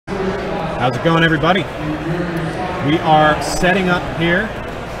How's it going, everybody? We are setting up here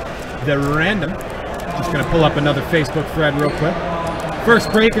the random. Just going to pull up another Facebook thread real quick.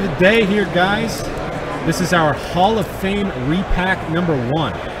 First break of the day here, guys. This is our Hall of Fame repack number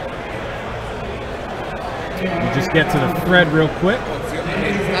 1. We'll just get to the thread real quick.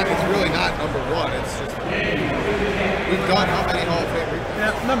 It's really not number 1. It's just we've done how many Hall of Fame repacks?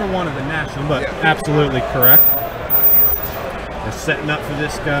 Yeah, number 1 of the national, but yeah, absolutely correct. We're setting up for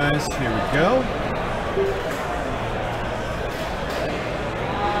this, guys. Here we go.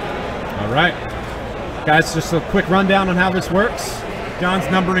 All right, guys. Just a quick rundown on how this works. John's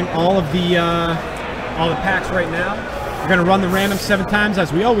numbering all the packs right now. We're gonna run the random 7 times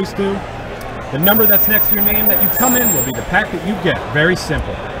as we always do. The number that's next to your name that you come in will be the pack that you get. Very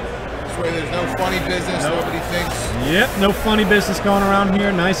simple. This way there's no funny business. Nope. Nobody thinks. Yep, no funny business going around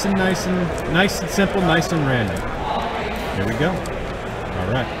here. Nice and simple, nice and random. Here we go. All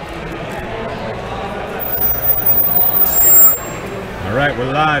right. All right,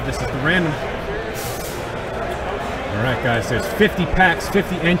 we're live. This is the random. All right, guys, there's 50 packs,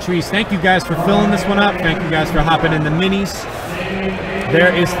 50 entries. Thank you guys for filling this one up. Thank you guys for hopping in the minis.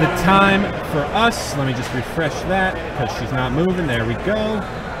 There is the time for us. Let me just refresh that because she's not moving. There we go.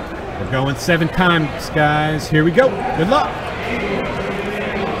 We're going 7 times, guys. Here we go. Good luck.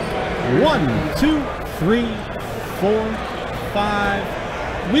 1, 2, 3, 4,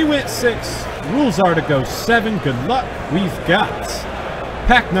 5. We went 6. Rules are to go 7. Good luck. We've got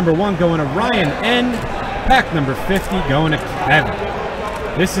pack number 1 going to Ryan N. Pack number 50 going to Kevin.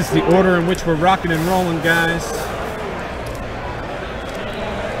 This is the order in which we're rocking and rolling, guys.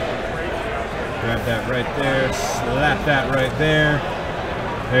 Grab that right there. Slap that right there.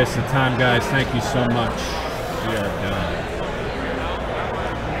 There's the time, guys. Thank you so much. We are done.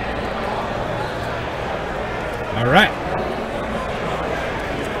 All right.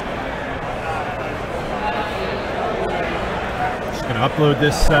 Just gonna upload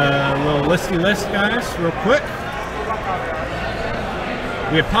this little listy list, guys, real quick.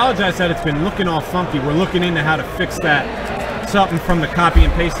 We apologize that it's been looking all funky. We're looking into how to fix that. Something from the copy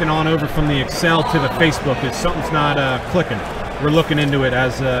and pasting on over from the Excel to the Facebook is something's not clicking. We're looking into it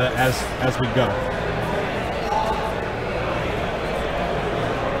as we go.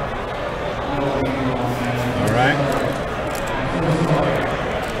 All right.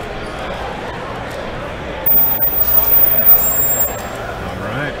 All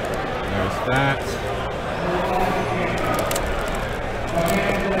right. There's that.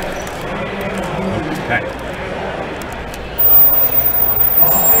 Okay.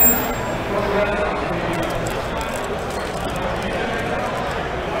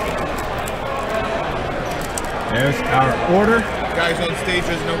 There's our order. Guys on stage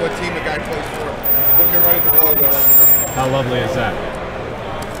doesn't know what team the guy plays for. Looking right at the logo. How lovely is that?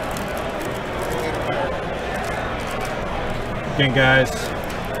 Again, guys,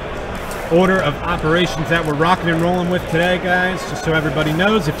 order of operations that we're rocking and rolling with today, guys, just so everybody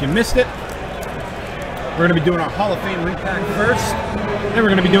knows if you missed it. We're going to be doing our Hall of Fame repack first. Then we're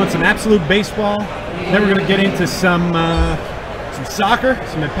going to be doing some absolute baseball. Then we're going to get into some soccer,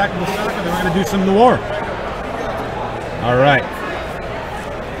 some impeccable soccer. Then we're going to do some noir. All right.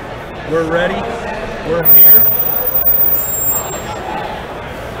 We're ready. We're here.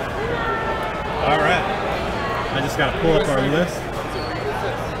 All right. I just got to pull up our list.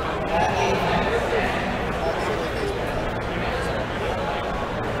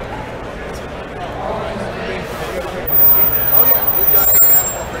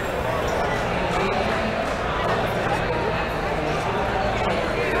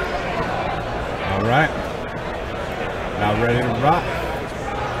 All right. Now ready to rock.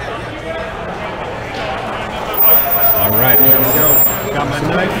 All right, here we go. Got my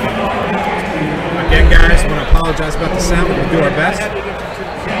knife. Again, guys, I want to apologize about the sound, but we'll do our best.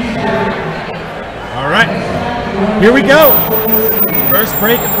 All right, here we go. First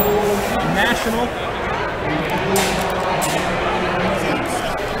break, national.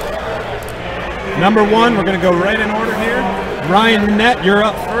 Number 1, we're going to go right in order here. Ryan Nett, you're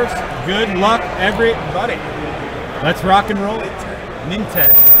up first. Good luck, everybody. Let's rock and roll.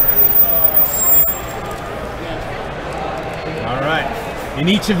 Nintendo. All right. In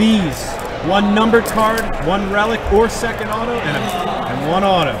each of these, 1 numbered card, 1 relic or second auto, and 1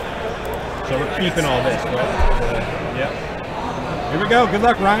 auto. So we're keeping all this, right? Yep. Here we go. Good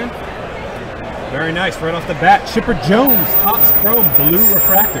luck, Ryan. Very nice. Right off the bat, Chipper Jones, Topps Chrome, blue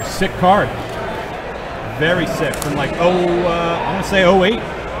refractor, sick card. Very sick. From like I want to say 08.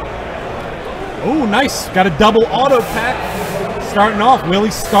 Oh, nice. Got a double auto pack. Starting off, Willie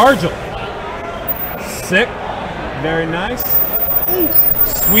Stargell. Sick. Very nice. Ooh.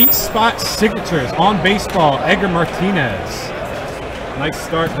 Sweet Spot Signatures on baseball, Edgar Martinez. Nice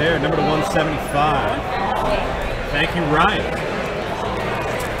start there, number to 175. Thank you, Ryan.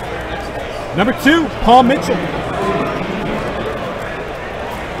 Number 2, Paul Mitchell.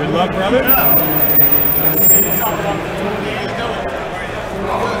 Good luck, brother.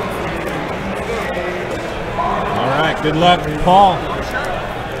 All right, good luck, Paul.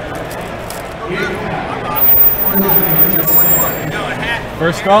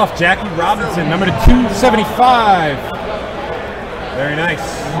 First off, Jackie Robinson, number to 275. Very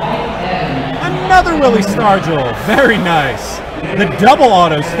nice. Another Willie Stargell. Very nice. The double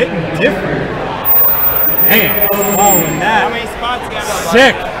autos hitting different. Man, following that.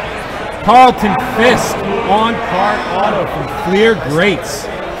 Sick. Carlton Fisk on card auto from Clear Greats.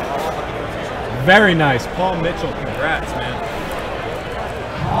 Very nice. Paul Mitchell, congrats, man.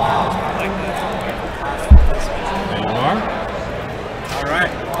 There you are. All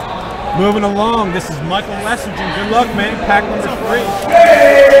right. Moving along, this is Michael Lesserton. Good luck, man. Pack number 3.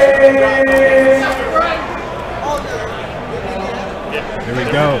 Here we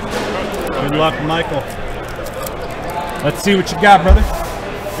go. Good luck, Michael. Let's see what you got, brother.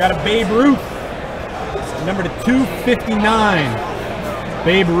 Got a Babe Ruth. Number to 259.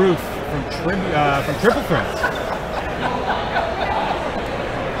 Babe Ruth from Triple Threats.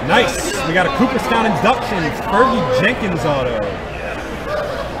 Nice. We got a Cooperstown Inductions. Fergie Jenkins auto.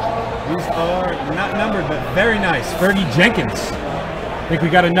 These are not numbered, but very nice. Fergie Jenkins. I think we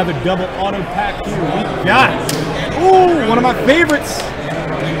got another double auto pack here. We got, ooh, one of my favorites.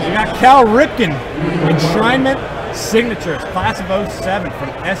 We got Cal Ripken. Enshrinement Signatures, class of 07 from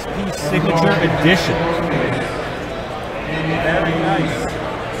SP Signature Edition. Very nice.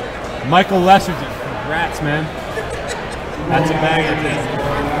 Michael Lesserton. Congrats, man. That's a banger, man.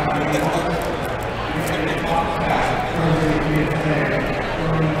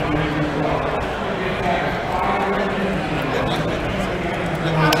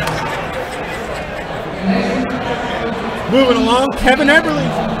 Moving along, Kevin Eberly.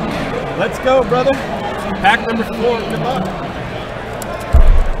 Let's go, brother. Pack number 4. Good luck.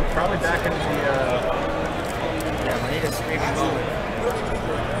 Probably back into the. Yeah, we need a screaming moment.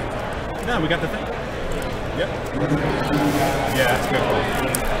 No, we got the thing. Yep. Yeah, that's good.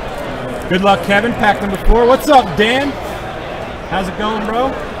 Good luck, Kevin. Pack number 4. What's up, Dan? How's it going,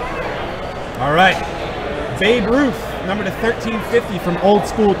 bro? All right. Babe Ruth, number to 1350 from Old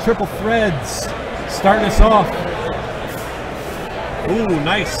School Triple Threads. Starting us off. Ooh,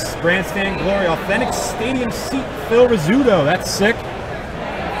 nice. Grandstand Glory. Authentic Stadium Seat Phil Rizzuto. That's sick.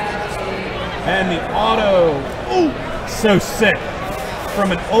 And the auto. Ooh, so sick.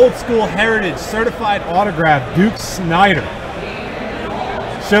 From an Old School Heritage Certified Autograph, Duke Snyder.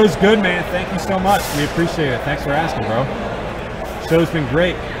 Show's good, man. Thank you so much. We appreciate it. Thanks for asking, bro. Show's been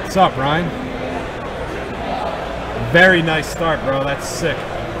great. What's up, Ryan? Very nice start, bro. That's sick.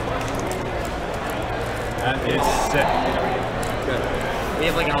 That is sick. Good. We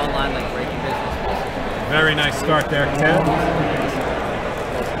have like an online like breaking business. Very nice start there, Ted.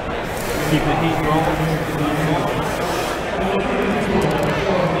 Keep the heat rolling.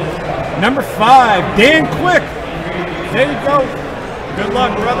 Number 5, Dan Quick. There you go. Good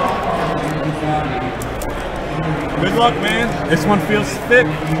luck, brother. Good luck, man. This one feels thick.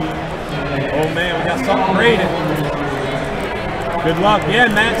 Oh man, we got something rated. Good luck. Yeah,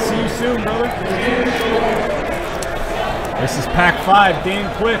 Matt. See you soon, brother. This is pack 5, Dan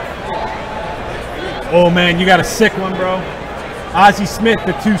Quick. Oh man, you got a sick one, bro. Ozzie Smith,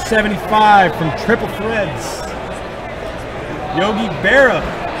 the 275 from Triple Threads. Yogi Berra,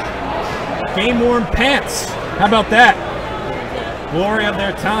 Game Worn Pants. How about that? Glory of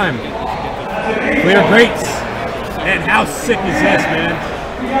their time. Clear Greats. And how sick is this, man?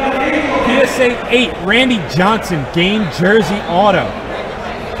 PSA 8, Randy Johnson, Game Jersey Auto.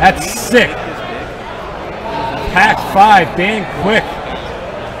 That's sick. Pack 5, Dan Quick.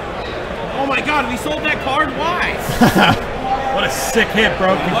 Oh my god, we sold that card? Why? What a sick hit,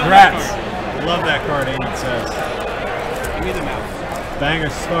 bro. Congrats. Love that card, Aiden says. Give me the mouse. Banger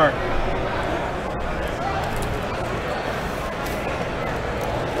start.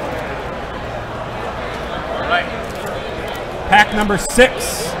 All right. Pack number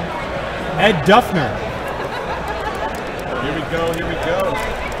 6, Ed Duffner. Here we go, here we go.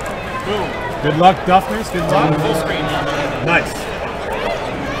 Boom. Good luck, Duffners. Good luck. Full screen. Nice.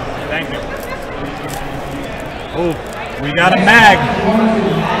 Thank you. Oh, we got a mag.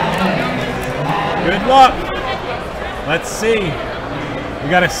 Good luck. Let's see. We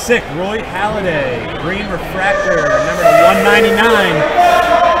got a sick Roy Halladay, green refractor, number 199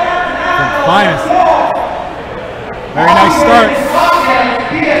 from Finest. Very nice start.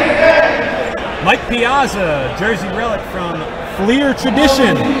 Mike Piazza, jersey relic from Fleer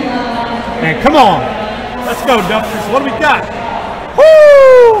Tradition. And come on, let's go, Duffers. What do we got?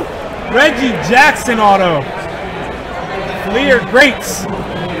 Woo! Reggie Jackson auto. Fleer Greats.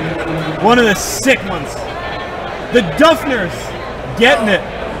 One of the sick ones. The Duffners getting it.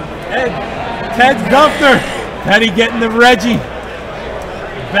 Ted Duffner. Teddy getting the Reggie.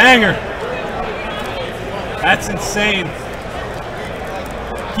 Banger. That's insane.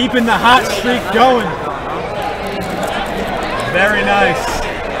 Keeping the hot streak going. Very nice.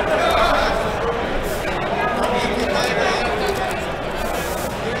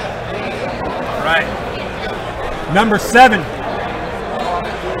 All right. Number 7.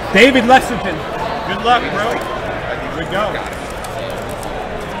 David Lexington. Good luck, bro. Here we go.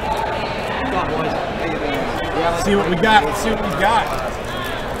 Let's see what we got. Let's see what we got.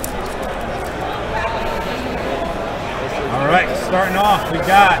 All right, starting off, we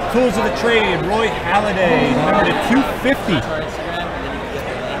got Tools of the Trade, Roy Halladay, number to 250.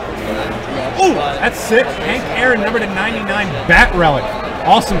 Oh, that's sick. Hank Aaron, number to 99, Bat Relic.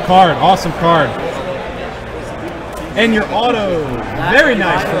 Awesome card, awesome card. And your auto, very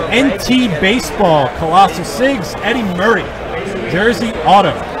nice, from NT Baseball, Colossal Sigs, Eddie Murray, jersey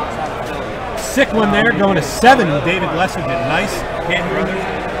auto. Sick one there, going to 7, David Lessington. Nice hit, brother.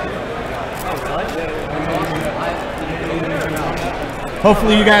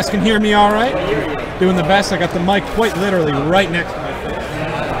 Hopefully you guys can hear me all right. Doing the best. I got the mic quite literally right next to my face.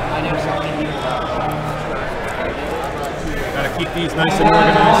 Gotta keep these nice and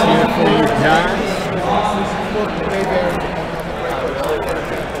organized here for you guys.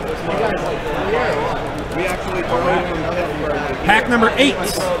 Pack number 8.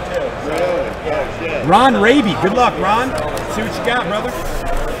 Ron Raby. Good luck, Ron. See what you got, brother.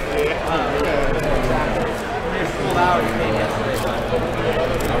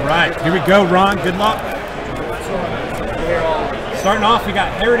 All right, here we go, Ron. Good luck. Starting off, we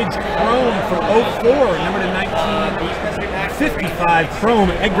got Heritage Chrome from 04, number to 1955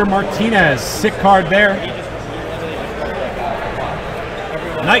 Chrome, Edgar Martinez. Sick card there.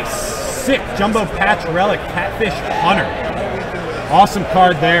 Nice, sick jumbo patch relic, Catfish Hunter. Awesome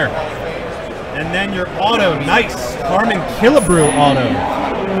card there. And then your auto, nice, Carmen Killebrew auto.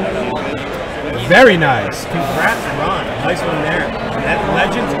 Very nice. Congrats, Ron. Nice one there. That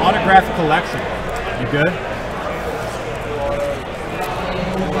Legends autograph collection. You good?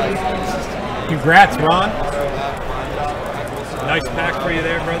 Congrats, Ron. Nice pack for you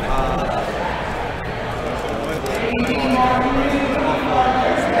there, brother.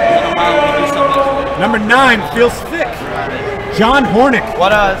 Number 9 feels thick. John Hornick.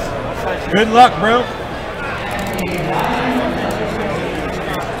 What else? Good luck, bro.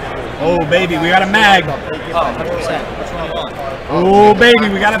 Oh, baby, we got a mag. Oh, 100%. Oh, baby,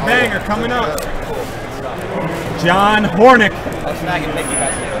 we got a banger coming up. John Hornick.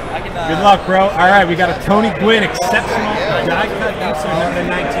 Good luck, bro. All right, we got a Tony Gwynn exceptional die cut insert number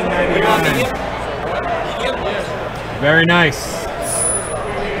 1999. Very nice.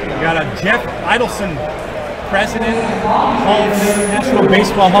 We got a Jeff Idelson, President, Hall of Fame, National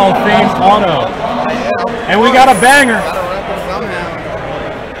Baseball Hall of Fame auto. And we got a banger.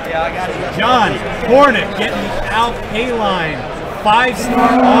 John Hornick getting Al Kaline,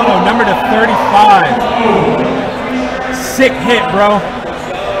 5-star auto, number to 35. Sick hit, bro.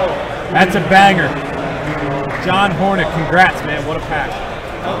 That's a banger. John Hornick, congrats, man. What a pack.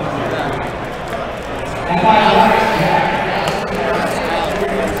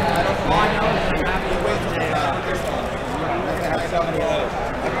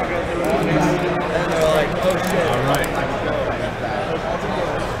 All right.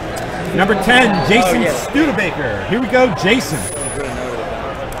 Number 10, Jason Studebaker. Here we go, Jason.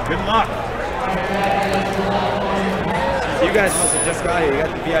 Good luck. You guys must have just got here. You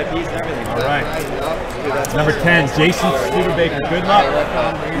got the VIPs and everything. All right. Number 10, Jason Studebaker. Good luck.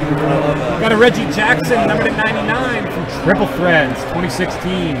 Got a Reggie Jackson, number to 99 from Triple Threads,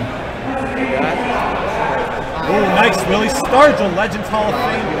 2016. Oh, nice. Willie Stargell, Legends Hall of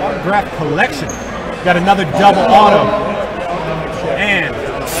Fame autograph collection. Got another double auto. And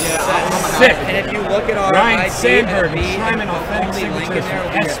sick. And if you look at our Ryan Sandberg, Simon Authentic Signatures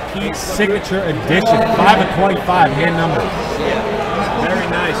SP Signature Edition, 5 of 25, hand number. Very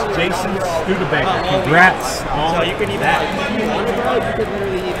nice, Jason Studebaker. Congrats on so you can even that. you could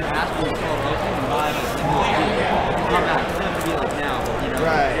literally even ask for a small motion and buy a single I'm not going to be like now, but you know,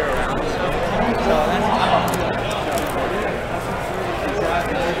 right. You're around. So that's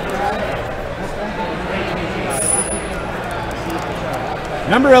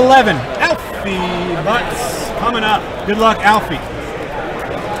Number 11, Alfie Butts. coming up. Good luck, Alfie.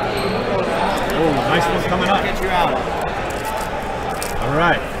 Oh, nice one coming up. Get you out. All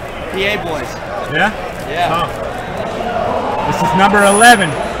right. PA boys. Yeah? Yeah. Oh. This is number 11.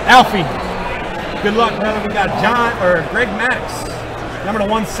 Alfie. Good luck, brother. We got Greg Maddox. Number to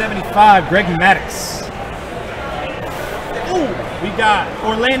 175, Greg Maddox. Ooh, we got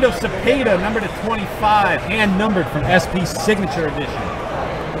Orlando Cepeda, number to 25, hand numbered from SP Signature Edition.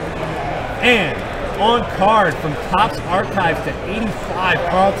 And on card from Topps Archives to 85,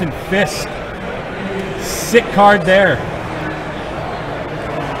 Carlton Fisk. Sick card there.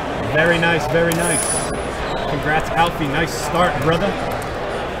 Very nice, very nice. Congrats, Alfie. Nice start, brother.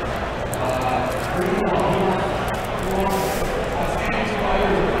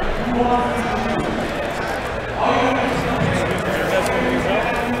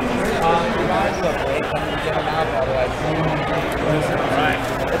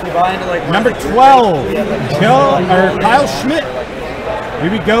 Number 12, Kyle Schmidt.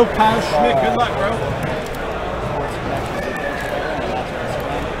 Here we go, Kyle Schmidt. Good luck, bro.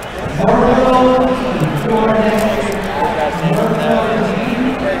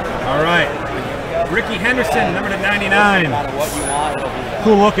 All right. Ricky Henderson, number to 99.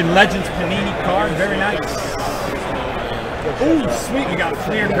 Cool looking Legends Panini card. Very nice. Oh, sweet. We got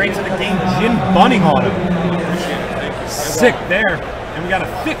cleared grades of the game. Jim Bunning auto. Sick there. And we got a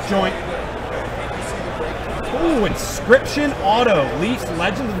thick joint. Ooh, inscription auto. Leafs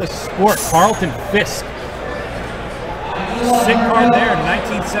Legend of the Sport. Carlton Fisk. Sick card there.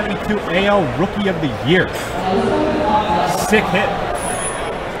 1972 AL Rookie of the Year. Sick hit.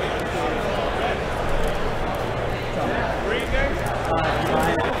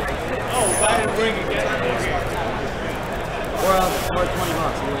 Or 20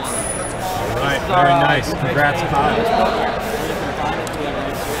 bucks. All right, very nice. Congrats, Kyle.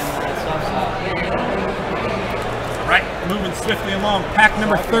 Right, moving swiftly along. Pack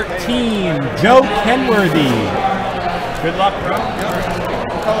number 13, Joe Kenworthy. Good luck, bro.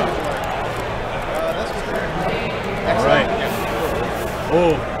 All right.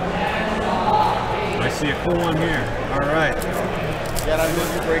 Oh, I see a cool one here. All right.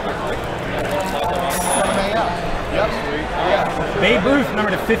 Babe Ruth,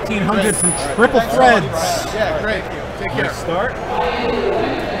 number to 1500 from Triple Threads. Yeah, great. Take care. Nice start.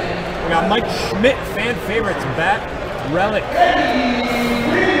 We got Mike Schmidt, fan favorites, bat relic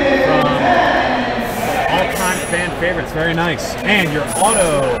from all-time fan favorites. Very nice. And your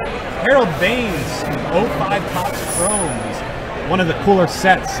auto, Harold Baines, 05 Topps Chrome. One of the cooler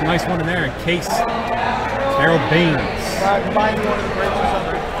sets. Nice one in there in case. Harold Baines.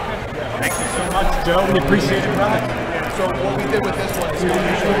 Thank you so much, Joe. We appreciate it, brother. So what we did with this one too,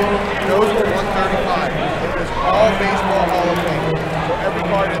 those were 135. It was all baseball Hall of Fame. So every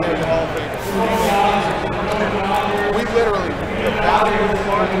card in there is a Hall of Fame. We literally, the value of the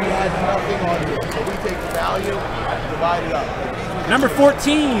card, we had nothing onto it. So we take the value and divide it up. Number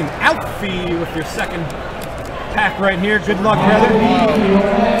 14, Alfie with your second pack right here. Good luck, brother.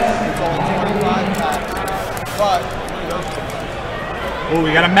 It's only 25 packs. But, oh,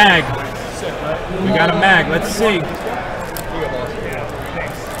 we got a mag. We got a mag. Let's see.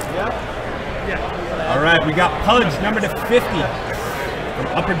 All right, we got Pudge, number to 50 from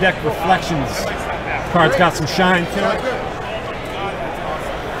Upper Deck Reflections. Card's got some shine to it.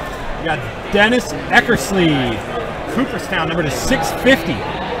 We got Dennis Eckersley, Cooperstown, number to 650.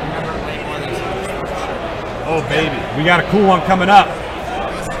 Oh, baby. We got a cool one coming up.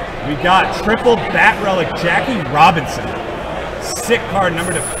 We got triple bat relic Jackie Robinson. Sick card,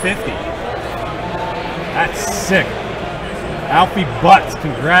 number to 50. That's sick. Alfie Butts,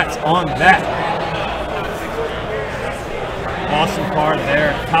 congrats on that. Awesome card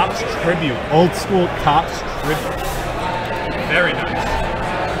there. Topps Tribute, old school Topps Tribute. Very nice.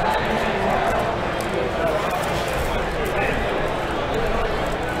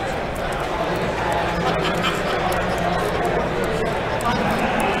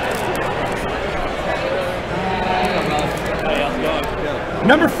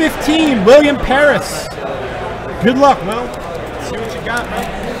 Number 15, William Paris. Good luck, Will. Let's see what you got, man.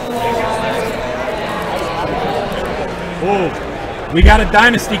 Oh, we got a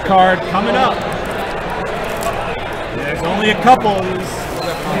Dynasty card coming up. There's only a couple of these.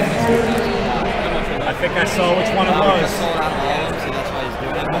 I think I saw which one it was.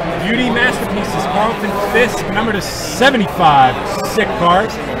 Beauty Masterpieces, Carlton Fisk, number to 75. Sick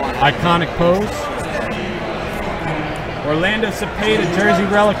cards. Iconic pose. Orlando Cepeda, jersey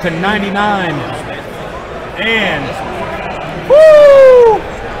relic to 99. And, woo!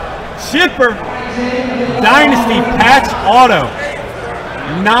 Chipper, Dynasty patch auto.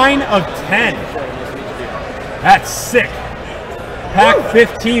 9 of 10. That's sick. Pack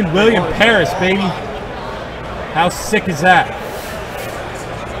 15, William Paris, baby. How sick is that?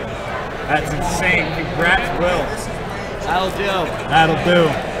 That's insane. Congrats, Will. That'll do. That'll do.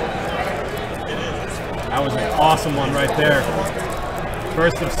 That was an awesome one right there.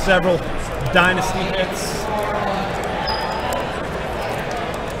 First of several Dynasty hits.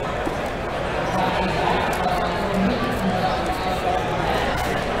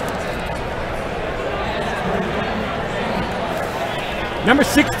 Number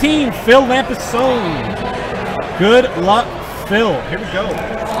 16, Phil Lampisone. Good luck, Phil. Here we go.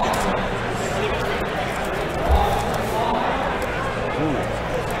 Ooh.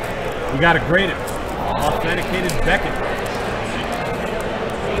 We got a graded, authenticated Beckett.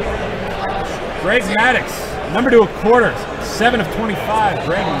 Greg Maddux, number 2 quarters, 7 of 25.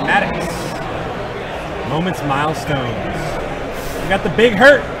 Greg Maddux. Moments milestones. We got the big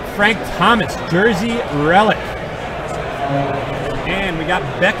hurt, Frank Thomas, jersey relic. And we got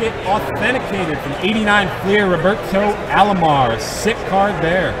Beckett authenticated from 89 Fleer, Roberto Alomar. Sick card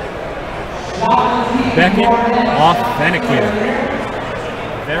there. Beckett authenticated.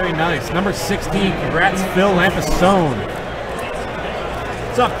 Very nice. Number 16, congrats Phil Lampisone.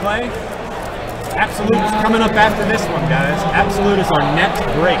 What's up, Clay? Absolute is coming up after this one, guys. Absolute is our next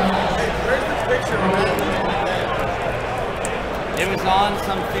break. Where's the picture of that? It was on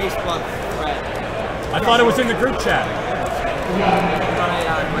some Facebook thread. I thought it was in the group chat.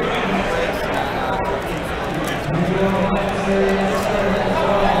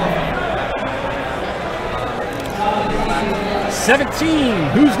 17.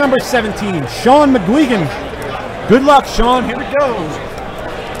 Who's number 17? Sean McGuigan. Good luck, Sean. Here we go.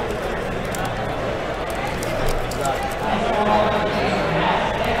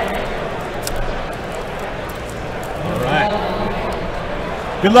 All right.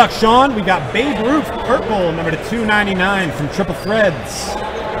 Good luck, Sean. We got Babe Ruth purple, number 299 from Triple Threads.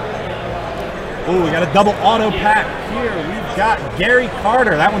 Oh, we got a double auto pack here. We've got Gary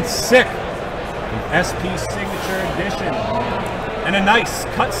Carter. That one's sick. An SP Signature Edition. And a nice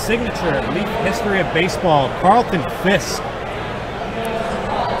cut signature, Leaf History of Baseball, Carlton Fisk.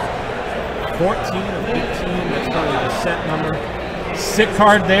 14 of 18, that's probably the set number. Sick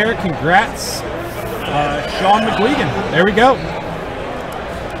card there, congrats. Sean McGuigan, there we go.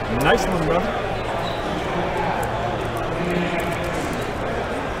 Nice one, brother.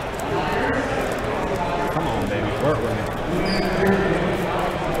 Come on, baby, work with me.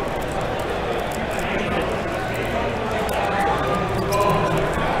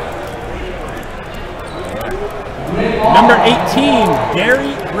 Number 18,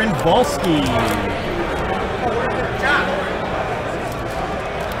 Gary Grinvalski.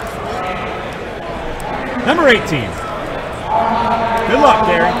 Number 18. Good luck,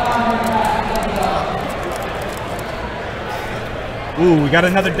 Gary. Ooh, we got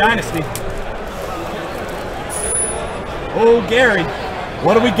another Dynasty. Oh, Gary.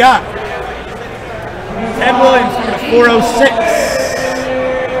 What do we got? Ted Williams for the 406.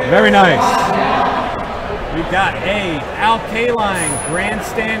 Very nice. We've got a Al Kaline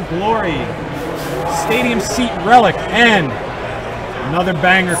Grandstand Glory Stadium Seat Relic and another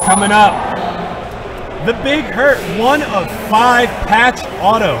banger coming up. The Big Hurt, 1 of 5 patch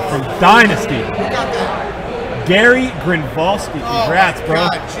auto from Dynasty. Gary Grinvalski. Congrats, bro.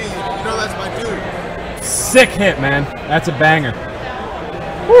 God, geez, you know that's my dude. Sick hit, man. That's a banger.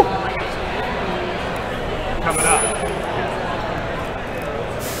 Woo. Coming up.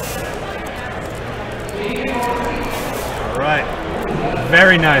 All right.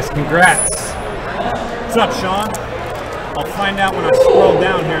 Very nice. Congrats. What's up, Sean? I'll find out when I scroll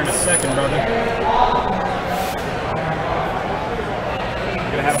down here in a second, brother. I'm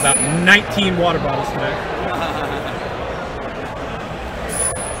gonna have about 19 water bottles today.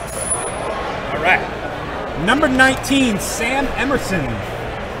 All right. Number 19, Sam Emerson.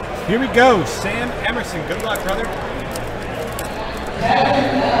 Here we go, Sam Emerson. Good luck, brother.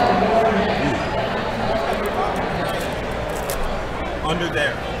 Under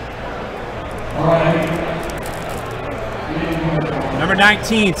there. All right. Number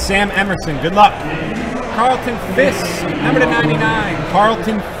 19, Sam Emerson. Good luck. Carlton Fisk, number 99.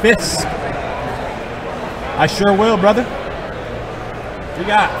 Carlton Fisk. I sure will, brother. We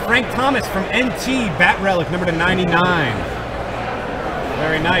got Frank Thomas from NT, Bat Relic, number 99.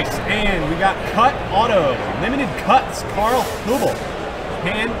 Very nice. And we got Cut Auto, limited cuts, Carl Hubel,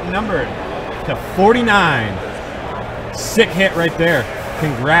 hand numbered to 49. Sick hit right there.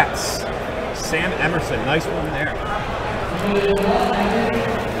 Congrats. Sam Emerson, nice one there.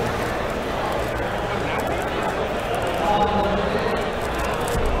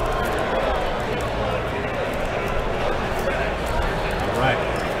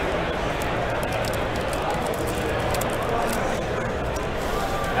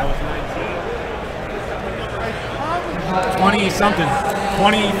 something.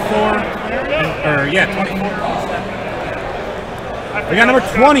 24, yeah, 24. We got number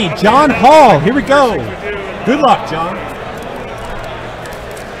 20, John Hall. Here we go. Good luck, John.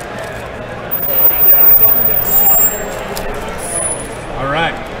 All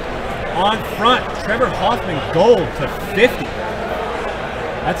right. On front, Trevor Hoffman, gold to 50.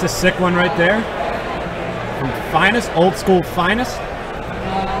 That's a sick one right there. From Finest, old school Finest.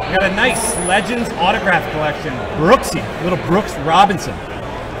 We got a nice Legends autograph collection. Brooksy, little Brooks Robinson.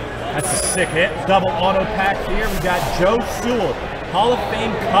 That's a sick hit. Double auto pack here. We got Joe Sewell, Hall of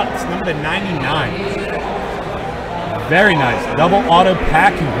Fame cuts, number to 99. Very nice. Double auto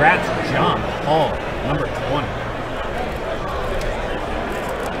pack. Congrats, John Hall, number 20.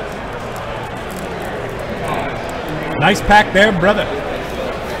 Nice pack there, brother.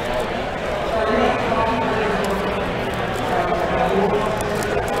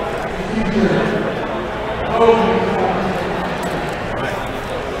 Right.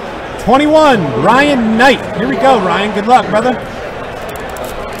 21, Ryan Knight. Here we go, Ryan. Good luck, brother.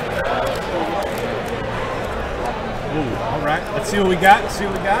 Ooh, all right. Let's see what we got. Let's see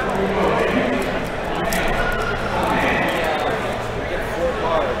what we got.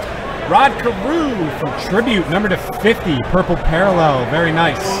 Rod Carew from Tribute, number to 50, purple parallel. Very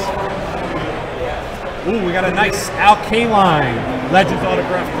nice. Ooh, we got a nice Al Kaline Legends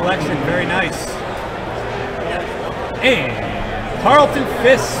autograph collection. Very nice. And Carlton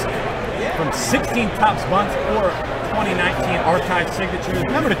Fisk from 16 Topps Bunts or 2019 Archive Signatures,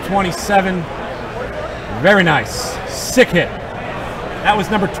 number to 27. Very nice. Sick hit. That was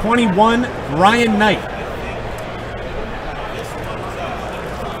number 21, Ryan Knight.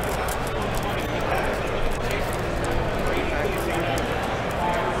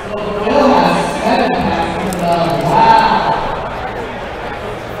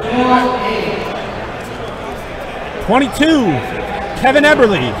 Wow. 22, Kevin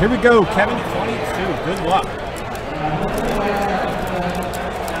Eberly. Here we go, Kevin, 22. Good luck.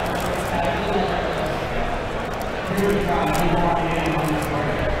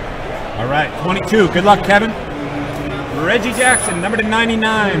 All right, 22. Good luck, Kevin. Reggie Jackson, number to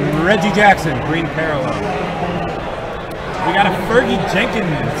 99. Reggie Jackson, green parallel. We got a Fergie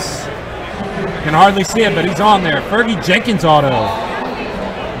Jenkins. Can hardly see it, but he's on there. Fergie Jenkins auto.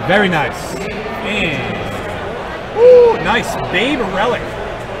 Very nice. And ooh, nice Babe Relic,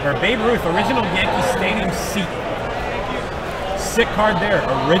 or Babe Ruth, original Yankee Stadium seat. Sick card there,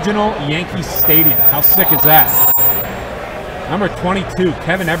 original Yankee Stadium. How sick is that? Number 22,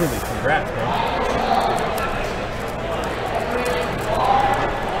 Kevin Eberly. Congrats, bro.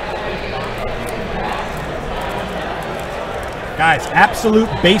 Guys, Absolute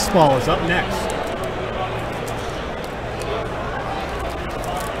Baseball is up next.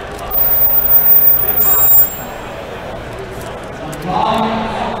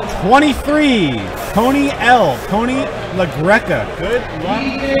 #23, Tony L. Tony LaGreca. Good luck.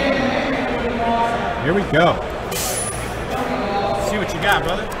 Here we go. Let's see what you got,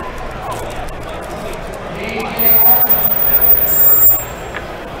 brother.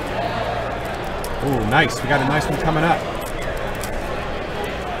 Ooh, nice. We got a nice one coming up.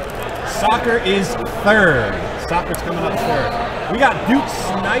 Soccer is third. Soccer's coming up third. We got Duke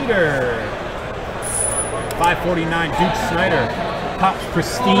Snyder. 549 Duke Snyder. Topps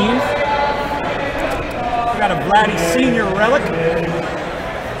Pristine. We got a Vladdy Senior Relic.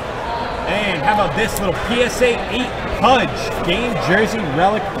 And how about this little PSA 8 Pudge Game Jersey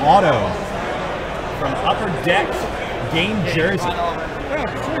Relic Auto from Upper Deck Game Jersey.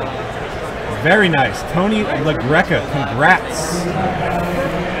 Very nice. Tony LaGreca. Congrats.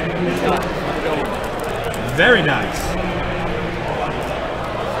 Very nice.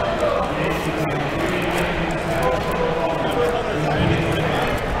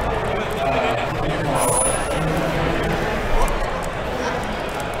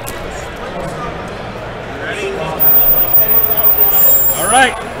 All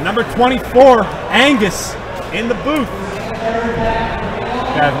right, number 24, Angus in the booth.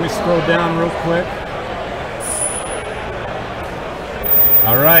 Guys, we scroll down real quick.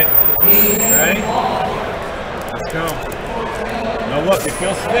 All right, ready? Let's go. No, look, it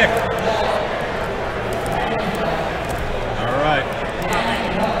feels thick. All right.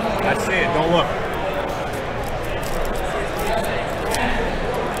 That's it, don't look.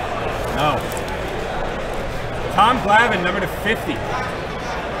 No. Tom Glavine, number to 50.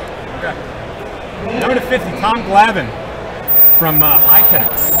 Okay. Number to 50, Tom Glavine from High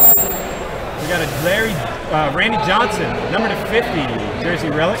Tech. We got a Randy Johnson, number to 50, Jersey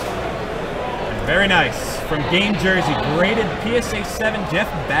Relic. Very nice. From Game Jersey, graded PSA 7, Jeff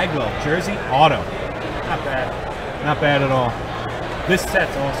Bagwell, Jersey Auto. Not bad. Not bad at all. This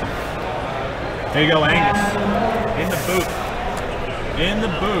set's awesome. There you go, Angus. In the booth. In the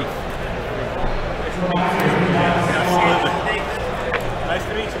booth. Absolutely. Nice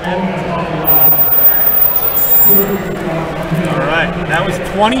to meet you, man. All right, that was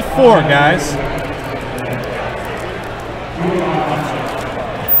 24, guys.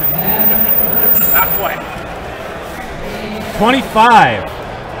 Not quite.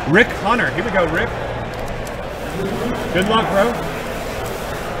 25. Rick Hunter. Here we go, Rick. Good luck, bro.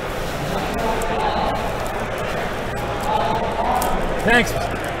 Thanks.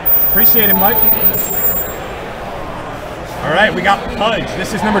 Appreciate it, Mike. All right, we got Pudge.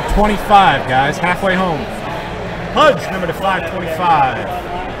 This is number 25, guys. Halfway home. Pudge, number to 525.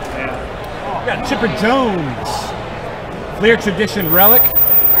 We got Chipper Jones. Fleer Tradition Relic.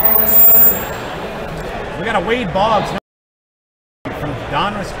 We got a Wade Boggs from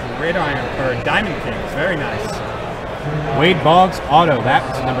Donruss Gridiron, or Diamond Kings. Very nice. Wade Boggs Auto. That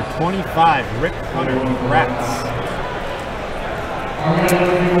was number 25. Rick Hunter. Congrats.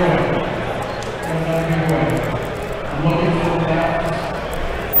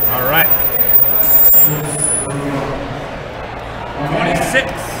 All right.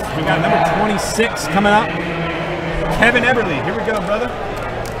 26. We got number 26 coming up. Kevin Everly. Here we go, brother.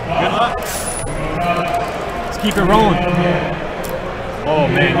 Good luck. Let's keep it rolling. Oh,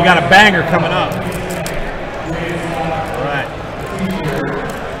 man. You got a banger coming up. All right.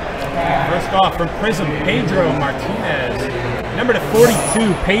 First off, from Prism, Pedro Martinez. Number to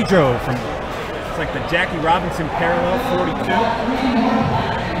 42, Pedro from, it's like the Jackie Robinson parallel, 42.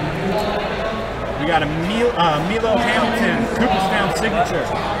 We got a Milo Hamilton, Cooperstown signature.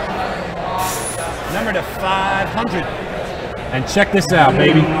 Number to 500. And check this out,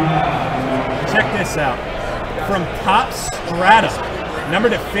 baby. Check this out. From Top Strata, number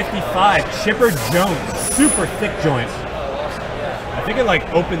to 55, Chipper Jones, super thick joint. I think it like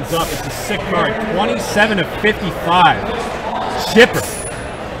opens up. It's a sick card. 27 of 55. Chipper.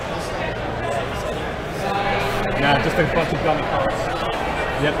 Nah, just a bunch of dummy cards.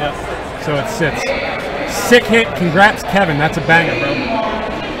 Yep. So it sits. Sick hit. Congrats, Kevin. That's a banger, bro.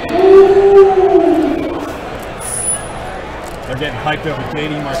 They're getting hyped over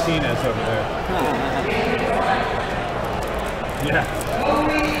JD Martinez over there. Yeah.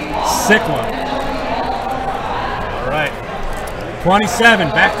 Sick one. All right. 27.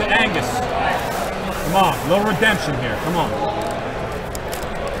 Back to Angus. Come on. Little redemption here. Come on.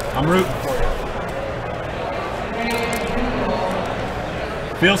 I'm rooting for you.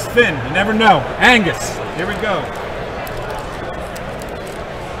 Feels thin. You never know. Angus. Here we go.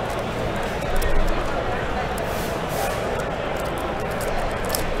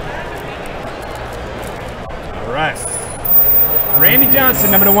 All right. Randy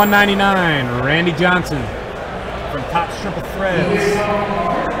Johnson, number to 199. Randy Johnson from Top Triple Threads.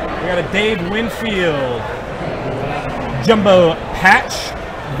 We got a Dave Winfield. Jumbo patch.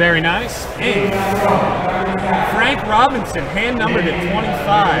 Very nice. And Frank Robinson, hand numbered at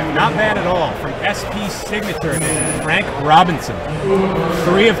 25. Not bad at all. From SP Signature, Frank Robinson.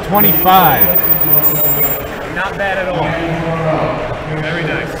 3 of 25. Not bad at all. Very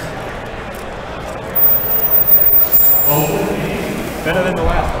nice. Better than the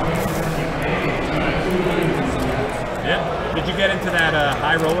last one. Yeah. Did you get into that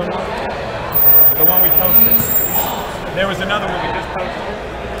high roller one? The one we posted. There was another one we just posted.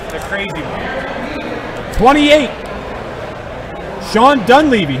 The crazy one. 28. Sean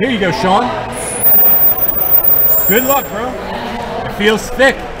Dunleavy. Here you go, Sean. Good luck, bro. It feels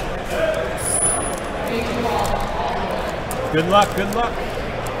thick. Good luck, good luck.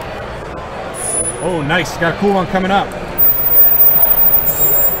 Oh, nice. Got a cool one coming up.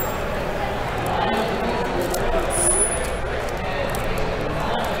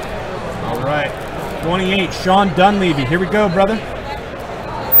 All right. 28. Sean Dunleavy. Here we go, brother.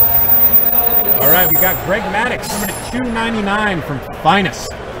 All right, we got Greg Maddux, number to 299 from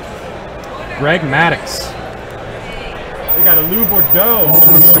Finest. Greg Maddux. We got a Lou Bordeaux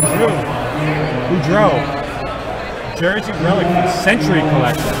from Boudreaux. Jersey Relic from Century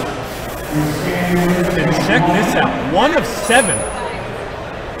Collection. And check this out. 1 of 7.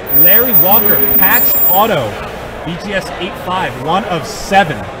 Larry Walker, patched auto. BGS 85. 1 of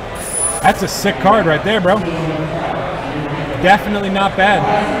 7. That's a sick card right there, bro. Definitely not bad.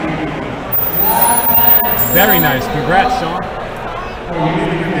 Very nice. Congrats, Sean.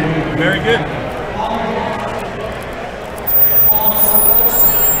 Very good.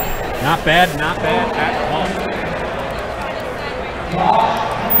 Not bad at all.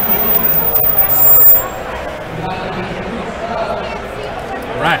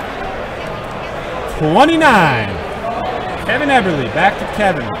 All right. 29. Kevin Eberly, back to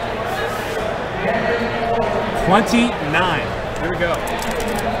Kevin. 29. Here we go.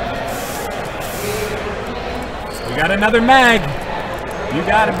 We got another mag. You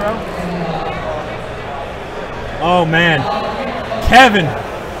got it, bro. Oh, man. Kevin.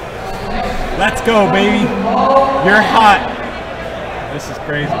 Let's go, baby. You're hot. This is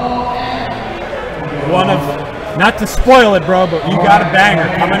crazy. One of, not to spoil it, bro, but you got a banger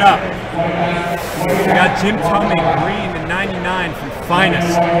coming up. We got Jim Tomey, green and 99 from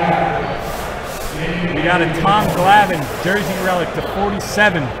Finest. We got a Tom Glavine, jersey relic to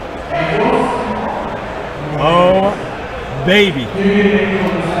 47. Oh, baby.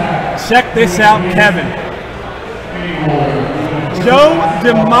 Check this out, Kevin. Joe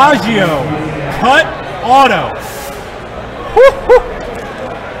DiMaggio, cut auto. Woo-hoo.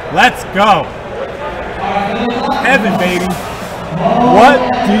 Let's go. Kevin, baby. What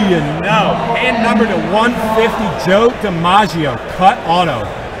do you know? Hand number to 150, Joe DiMaggio, cut auto.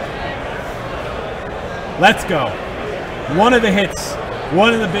 Let's go. One of the hits,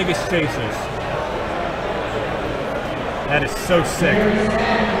 one of the biggest chasers. That is so sick.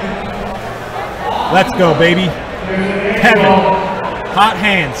 Let's go, baby. Kevin, hot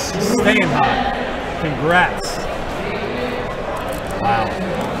hands, staying hot. Congrats. Wow.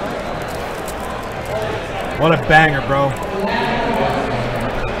 What a banger, bro.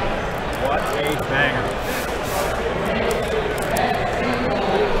 What a banger.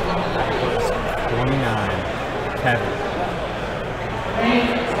 29. Kevin.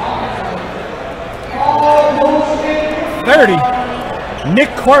 $30.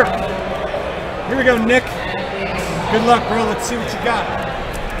 Nick Quirk. Here we go, Nick. Good luck, bro. Let's see what you got.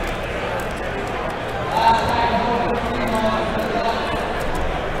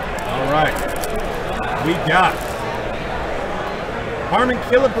 All right. We got Harmon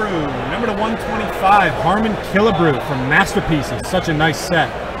Killebrew, number to 125. Harmon Killebrew from Masterpieces. Such a nice set.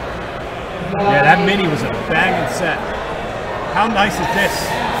 Yeah, that mini was a banging set. How nice is this?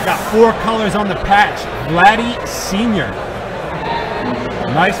 Got 4 colors on the patch. Vladdy Sr.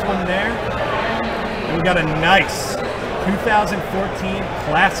 Nice one there. And we got a nice 2014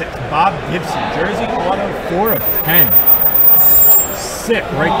 Classic Bob Gibson jersey auto 4 of 10. Sick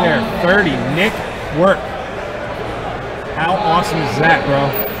right there. 30. Nick Work. How awesome is that, bro?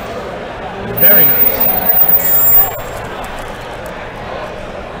 Very nice.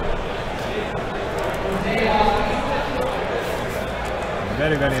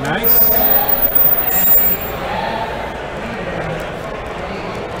 Very, very nice.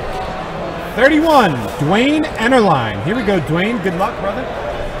 $31, Dwayne Ennerline. Here we go, Dwayne. Good luck, brother.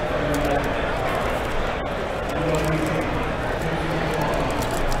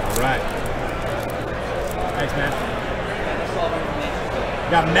 All right. Thanks, man.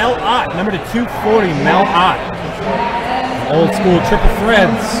 Got Mel Ott, number to 240, Mel Ott. Old school triple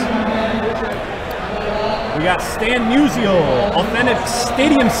threads. We got Stan Musial, authentic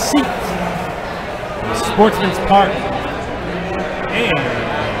stadium seat. Sportsman's Park. And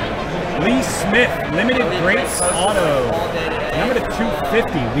Lee Smith, limited greats auto. Number to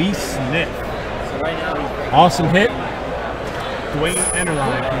 250, Lee Smith. Awesome hit. Dwayne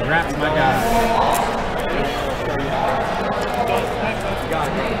Ennerline, congrats, my guy.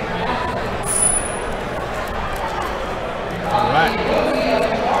 All right.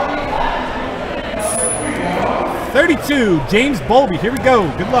 32, James Bowlby. Here we go.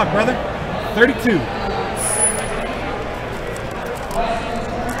 Good luck, brother. 32.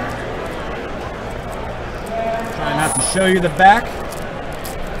 Try not to show you the back.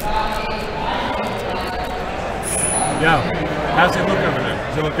 Yo, how's it look over there?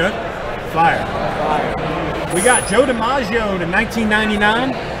 Does it look good? Fire. We got Joe DiMaggio to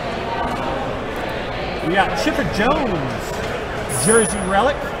 1999. We got Chipper Jones, jersey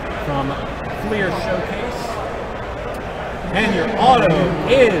relic from Fleer Showcase. And your auto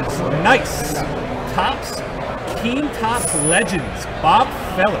is nice. Topps, Keen Topps Legends, Bob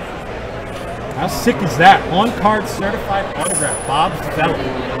Feller. How sick is that? On card certified autograph, Bob Feller.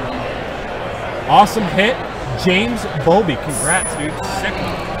 Awesome hit, James Bowlby. Congrats, dude. Sick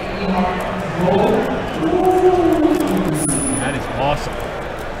one. That is awesome.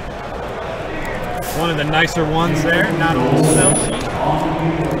 One of the nicer ones there, not on the sell sheet.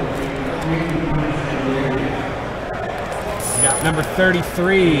 We got number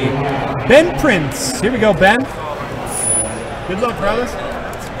 33, Ben Prince. Here we go, Ben. Good luck, brothers.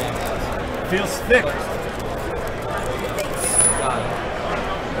 Feels thick.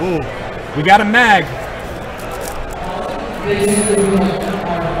 Ooh, we got a mag.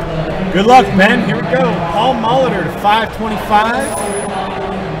 Good luck, Ben. Here we go. Paul Molitor to 525.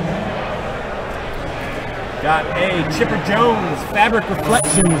 Got a Chipper Jones Fabric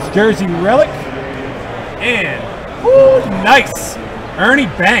Reflections Jersey Relic. And, whoo, nice. Ernie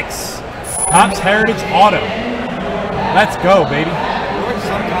Banks Topps Heritage Auto. Let's go, baby. It works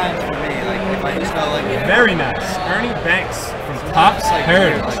sometimes for me, like if I just felt like it. Very nice. Ernie Banks from Topps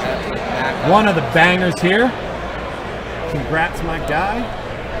Heritage. One of the bangers here. Congrats, my guy.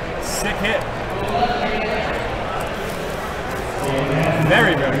 Sick hit.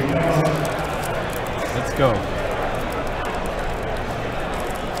 Very, very nice. Let's go.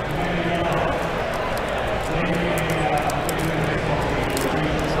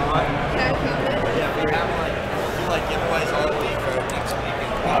 Yeah, we have like giveaways all week or next week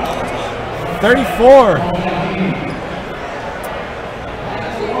and all the time. 34.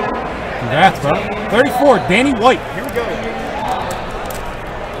 Congrats, bro. 34, Danny White. Here we go.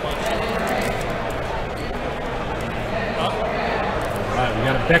 Alright, we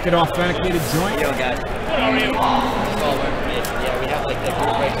got a Beckett authenticated joint. Yo, guys. Just all our information. Yeah, we have like the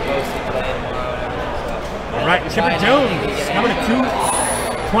GroupBreaks posted today and tomorrow and everything. So. Alright, Chipper Jones. Coming to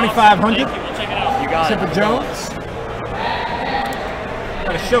 2,500. You got Chipper it. Jones.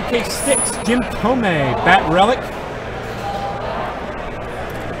 Got a Showcase Sticks. Jim Tomei. Bat Relic.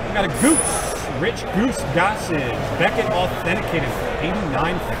 We got a Goose. Rich Goose Gossage. Beckett authenticated.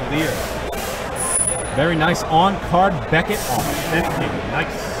 89 clear. Very nice on-card Beckett authenticated.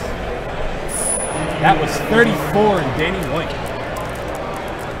 Nice. That was 34 in Danny White.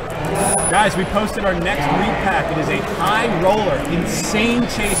 Guys, we posted our next repack. It is a high roller, insane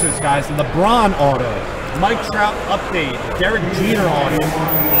chasers, guys. LeBron auto, Mike Trout update, Derek Jeter auto.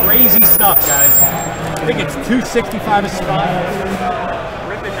 Crazy stuff, guys. I think it's $265 a spot.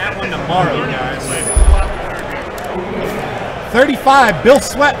 Ripping that one tomorrow, guys. 35, Bill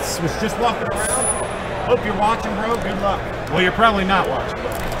Sweats was just walking around. Hope you're watching, bro. Good luck. Well, you're probably not watching.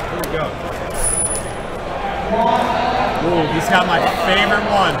 Here we go. Ooh, he's got my favorite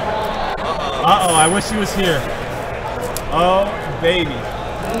one. Uh-oh, I wish he was here. Oh, baby.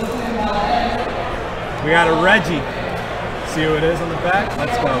 We got a Reggie. See who it is on the back?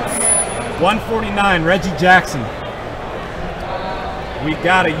 Let's go. 149, Reggie Jackson. We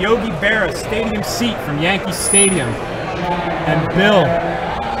got a Yogi Berra stadium seat from Yankee Stadium. And Bill,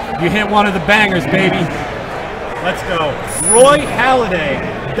 you hit one of the bangers, baby. Let's go. Roy Halladay,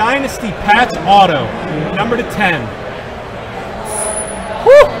 Dynasty Patch Auto, number to 10.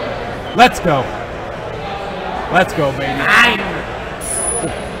 Woo! Let's go. Let's go, baby.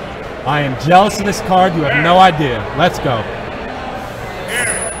 I am jealous of this card. You have no idea. Let's go.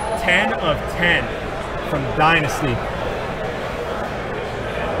 10 of 10 from Dynasty.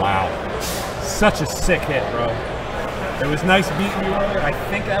 Wow. Such a sick hit, bro. It was nice beating you earlier. I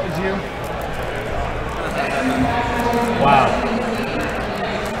think that was you. Wow.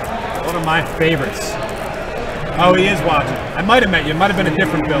 One of my favorites. Oh, he is watching. I might have met you. It might have been a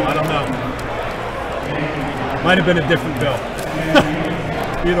different Bill. I don't know. Might have been a different Bill.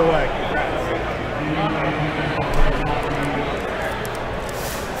 Either way.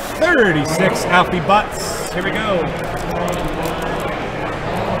 36 Alfie Butts. Here we go.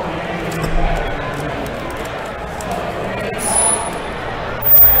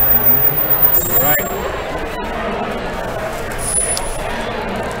 All right.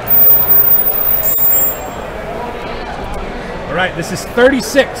 All right, this is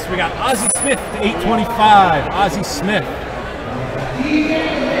 36. We got Ozzie Smith to 825. Ozzie Smith. We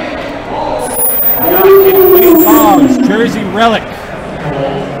got a Wade Boggs Jersey Relic.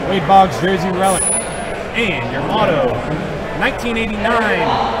 Wade Boggs Jersey Relic. And your auto,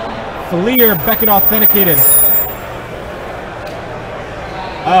 1989 Fleer Beckett authenticated.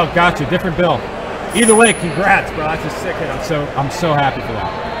 Oh, gotcha. Different bill. Either way, congrats, bro. That's a sick hit. I'm so happy for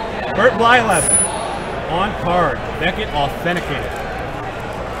that. Bert Blyleven on card. Beckett authenticated.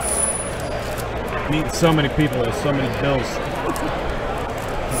 Meeting so many people. There's so many bills.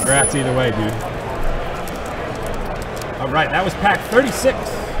 Congrats either way, dude. All right, that was pack 36.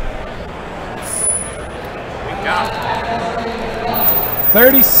 We got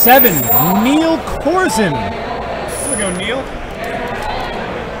 37, Neil Corzin. Here we go, Neil.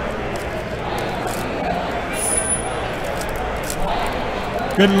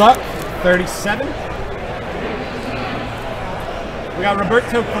 Good luck, 37. We got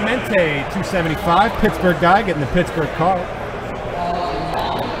Roberto Clemente, 275, Pittsburgh guy, getting the Pittsburgh card.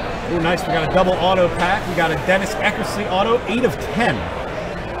 Ooh, nice. We got a double auto pack. We got a Dennis Eckersley auto, 8 of 10.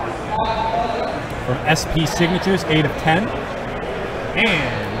 From SP Signatures, 8 of 10.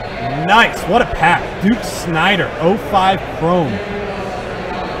 And nice. What a pack. Duke Snyder, 05 Chrome.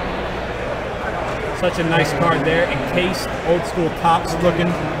 Such a nice card there. Encased, old school Topps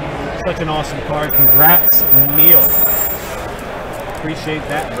looking. Such an awesome card. Congrats, Neil. Appreciate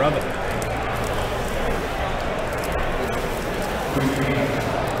that, brother.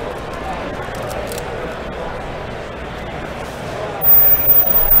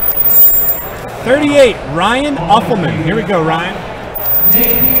 $38, Ryan Uffelman. Here we go, Ryan.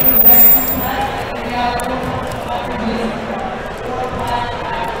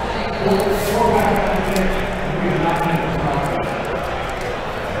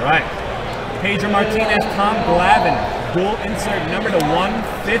 All right. Pedro Martinez, Tom Glavine. Dual insert number to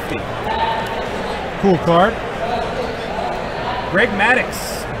 150. Cool card. Greg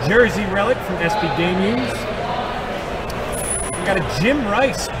Maddux, jersey relic from SB Game News. We got a Jim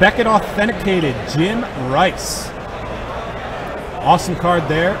Rice, Beckett authenticated Jim Rice. Awesome card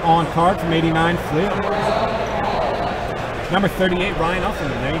there, on card from 89 Fleo. Number 38, Ryan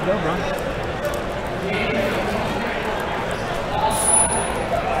Uffelman. There you go, Brian.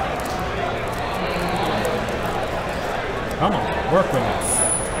 Come on, work with us.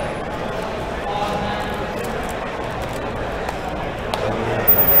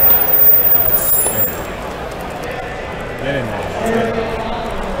 Get in there. Right.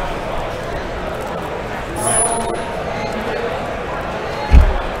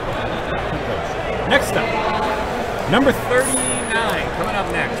 Next up, number 39, coming up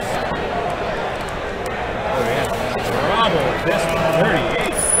next. Oh yeah, Bravo, this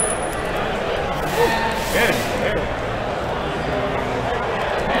 38. Get in there.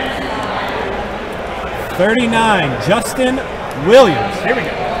 39, Justin Williams. Here we go.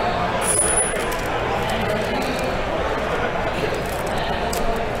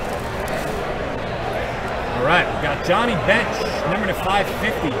 All right, we got Johnny Bench, number to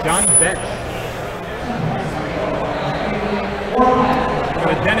 550, Johnny Bench. Got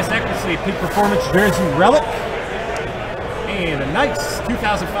a Dennis Eckersley Peak Performance Jersey Relic. And a nice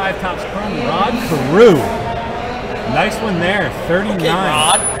 2005 Topps Chrome Rod Carew. Nice one there, 39. Okay,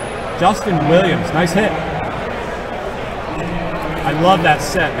 Rod. Justin Williams, nice hit. I love that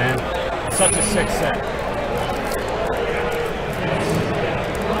set, man. Such a sick set.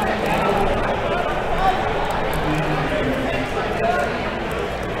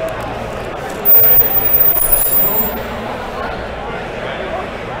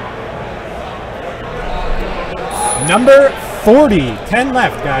 Number 40, 10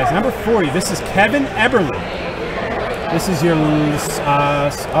 left, guys. Number 40, this is Kevin Eberly. This is your,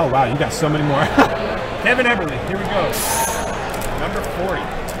 oh wow, you got so many more. Kevin Eberly, here we go. Number 40.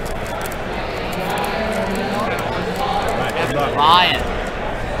 Right, good luck. Ryan.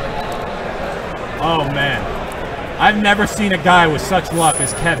 Oh man, I've never seen a guy with such luck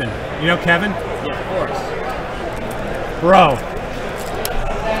as Kevin. You know Kevin? Yeah, of course. Bro.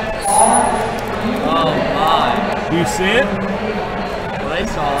 Oh my. Do you see it? Well, they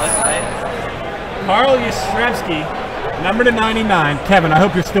saw it, right? Carl Yastrzemski, number to 99. Kevin, I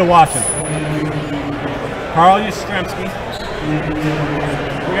hope you're still watching. Carl Yastrzemski.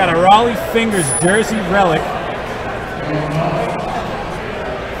 We got a Raleigh Fingers jersey relic.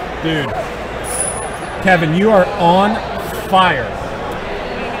 Dude. Kevin, you are on fire.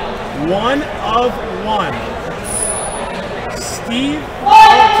 1 of 1. Steve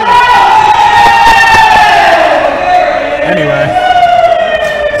Anyway,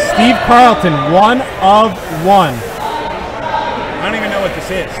 Steve Carlton, 1 of 1. I don't even know what this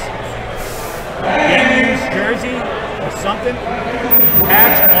is. Game News jersey or something.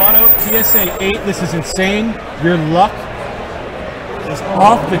 Patch auto PSA 8. This is insane. Your luck is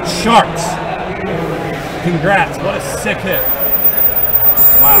off the charts. Congrats. What a sick hit.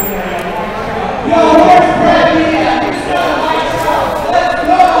 Wow.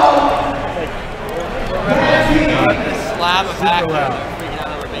 Slab of back.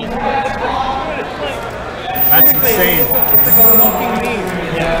 That's insane.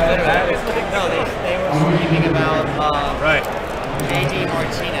 No, they were screaming about Right. JD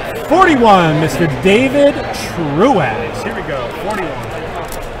Martinez. 41, Mr. David Truax. Here we go. 41.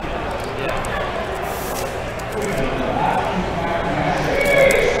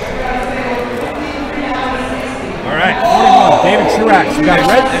 All right, 41. David Truax. We got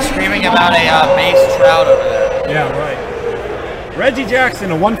red. They're screaming about a base trout over there. Yeah, right. Reggie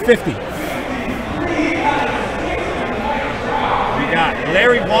Jackson, a 150. We got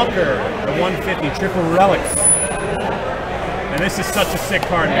Larry Walker, a 150, triple relic. And this is such a sick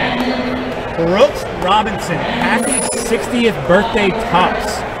card, man. Brooks Robinson, happy 60th birthday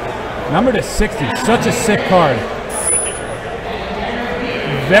Topps. Number to 60, such a sick card.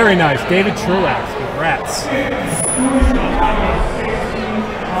 Very nice, David Truax, congrats.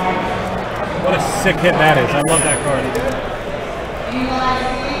 What a sick hit that is. I love that card.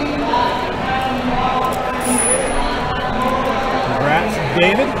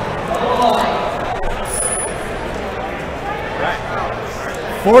 David. Right.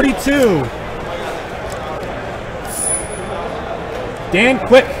 42. Dan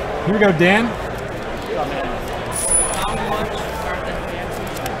Quick. Here we go, Dan.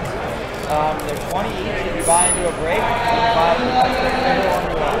 They're 20 each if you buy into a break. You can buy into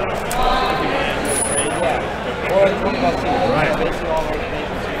yeah. Or $20 each. Right. Basically all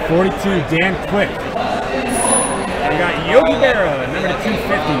rotations. 42, Dan Quick. We got Yogi Berra, number to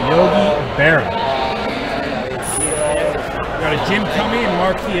 250, Yogi Berra. We got a Jim Cummey and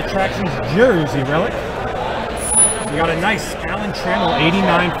Marquee Attractions jersey relic. We got a nice Alan Trammell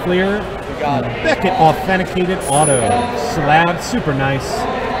 89 clear Beckett authenticated auto. Slab, super nice.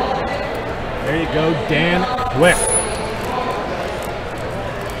 There you go, Dan Quick.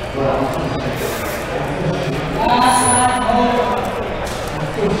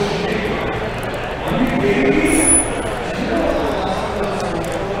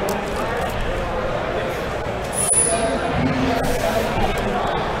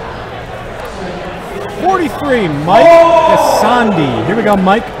 $43, Mike Gasandi. Here we go,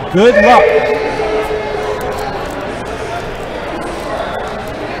 Mike. Good luck.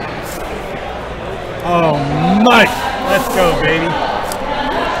 Oh, Mike. Let's go, baby.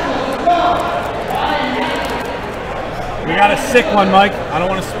 We got a sick one, Mike. I don't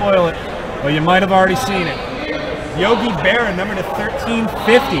want to spoil it, but you might have already seen it. Yogi Berra, number to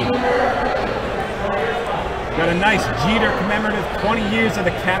 1350. Got a nice Jeter commemorative 20 years of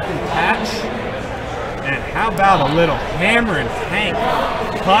the captain patch. And how about a little Hammer and Hank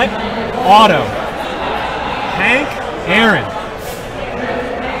cut auto. Hank Aaron.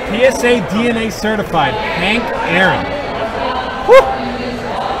 PSA DNA certified Hank Aaron. Woo!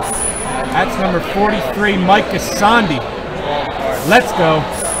 That's number 43, Mike Gasandi. Let's go.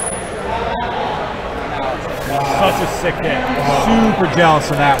 Such a sick hit. Super jealous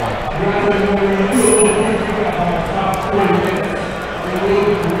of that one.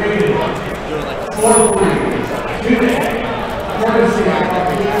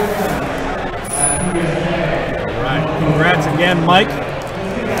 All right. Congrats again, Mike.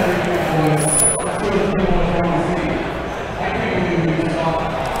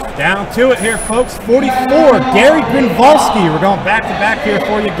 Down to it here, folks. 44, Gary Grinvalski. We're going back to back here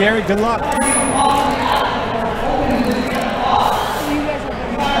for you, Gary. Good luck.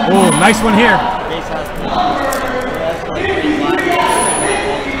 Oh, nice one here.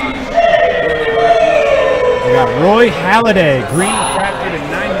 We got Roy Halladay, green crafted in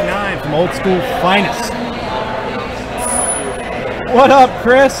 99 from Old School Finest. What up,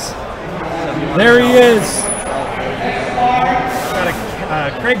 Chris? There he is. Got a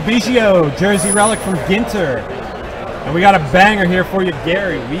Craig Biggio jersey relic from Ginter. And we got a banger here for you,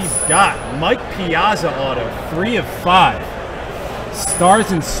 Gary. We've got Mike Piazza auto, 3 of 5.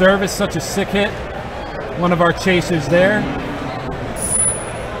 Stars in Service, such a sick hit. One of our chasers there.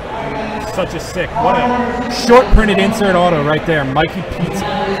 Such a sick. What a short printed insert auto right there. Mikey Pizza.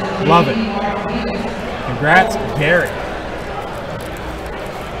 Love it. Congrats, Gary.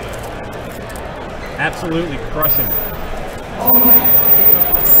 Absolutely crushing it.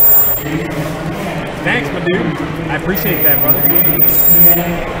 Thanks, my dude. I appreciate that, brother.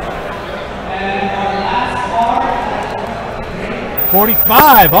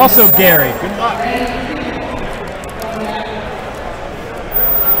 $45, also Gary. Good luck.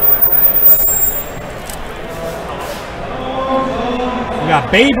 We got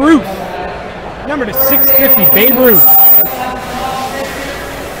Babe Ruth. Number to 650, Babe Ruth.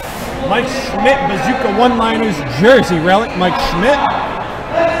 Mike Schmidt, Bazooka One-Liners jersey relic. Mike Schmidt.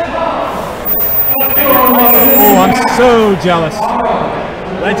 Oh, I'm so jealous.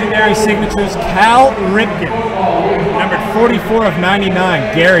 Legendary signatures, Cal Ripken. Numbered 44 of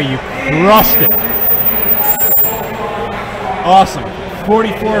 99. Gary, you crushed it. Awesome.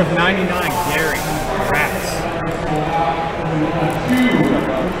 44 of 99, Gary. Congrats.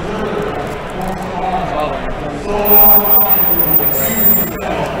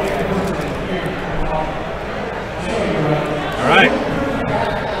 All right.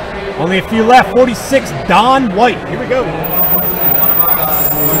 Only a few left. 46, Don White. Here we go.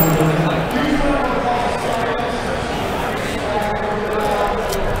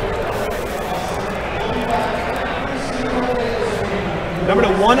 Number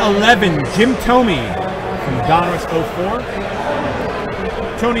to 111, Jim Thome from Donruss 04.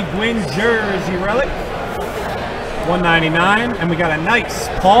 Tony Gwynn jersey relic, 199. And we got a nice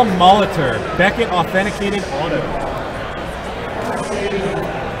Paul Molitor, Beckett authenticated auto.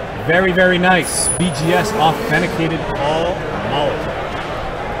 Very, very nice. BGS authenticated Paul Molitor.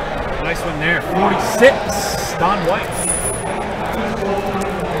 Nice one there. 46, Don White.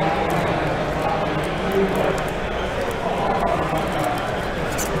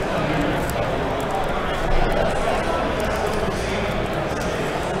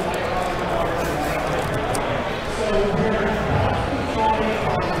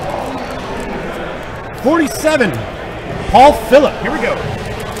 $47, Paul Phillip. Here we go.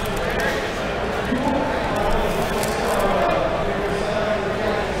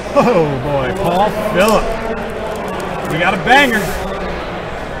 Oh boy, Paul Phillip. We got a banger.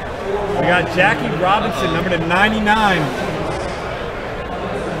 We got Jackie Robinson, number to 99.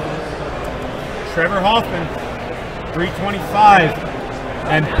 Trevor Hoffman, 325.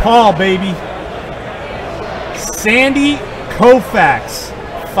 And Paul, baby. Sandy Koufax,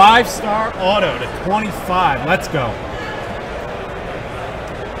 5-star auto to 25. Let's go.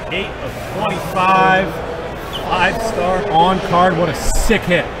 8 of 25. 5-star on card. What a sick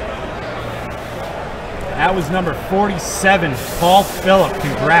hit. That was number 47, Paul Phillip.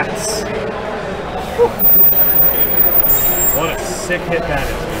 Congrats. Whew. What a sick hit that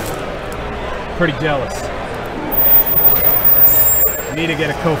is, man. Pretty jealous. Need to get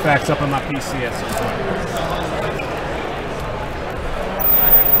a Koufax up on my PC at some point.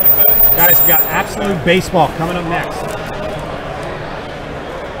 Guys, we got Absolute Baseball coming up next.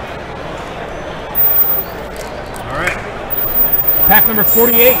 All right. Pack number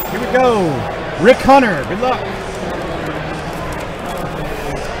 48. Here we go. Rick Hunter. Good luck.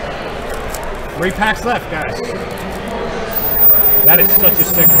 3 packs left, guys. That is such a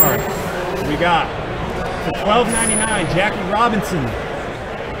sick card. We got for $12.99, Jackie Robinson.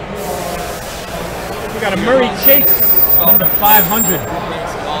 We got a Murray Chase, number 500.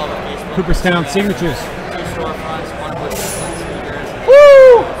 Cooperstown signatures.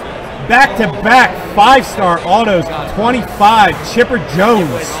 Woo! Back-to-back 5-star autos, 25, Chipper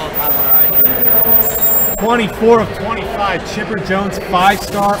Jones. 24 of 25, Chipper Jones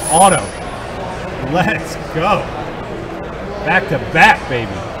 5-star auto. Let's go. Back-to-back,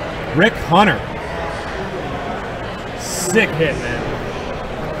 baby. Rick Hunter. Sick hit, man.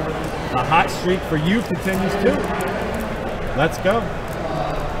 The hot streak for you continues too. Let's go.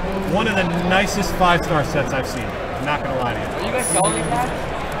 One of the nicest 5-star sets I've seen. I'm not gonna lie to you. Are you guys selling these packs?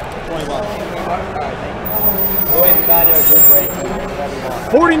 21. $49,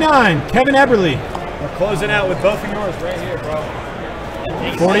 49, Kevin Eberly. We're closing out with both of yours right here, bro.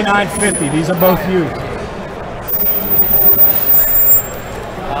 $49.50. These are both you.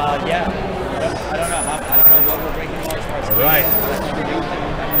 Yeah. I don't know what we're bringing more as far as. All right.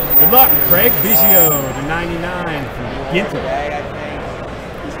 Good luck, Craig Biggio to 99 from Ginter. I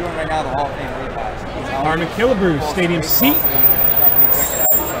think he's doing right now the Hall of Fame repacks. Harmon Killebrew, Stadium Seat.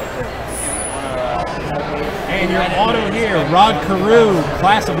 And your auto here, Rod Carew,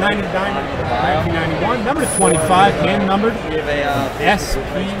 class of 1991, number to 25, hand numbered. We have a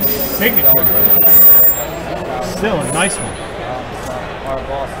SP signature. Still a nice one. our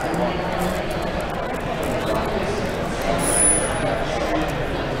boss.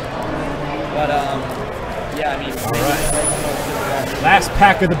 But yeah, I mean. All right. Last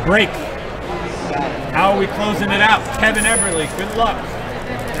pack of the break. How are we closing it out? Kevin Eberly, good luck.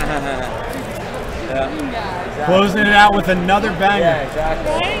 Yeah. Closing it out with another banger. Yeah,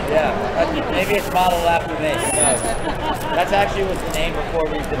 exactly. Yeah, maybe it's modeled after me. No. That's actually was the name before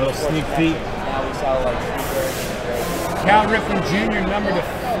we did Little sneak peek. Now we sell like sneakers. Cal Ripken Jr. number to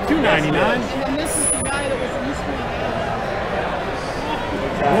 299. And this is the guy that was in this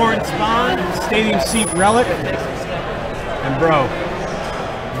one. Warren Spahn, Stadium Seat Relic. And bro,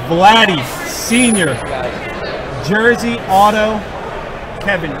 Vladdy Sr. Jersey Auto.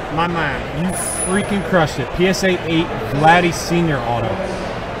 Kevin, my man, you freaking crushed it. PSA 8 Vladdy Sr. Auto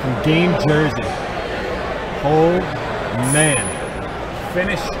from Game Jersey. Oh man.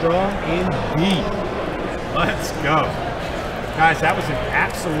 Finish strong indeed. Let's go. Guys, that was an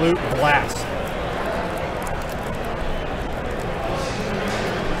absolute blast.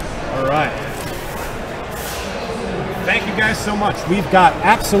 All right. Thank you guys so much. We've got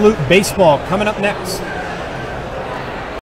Absolute Baseball coming up next.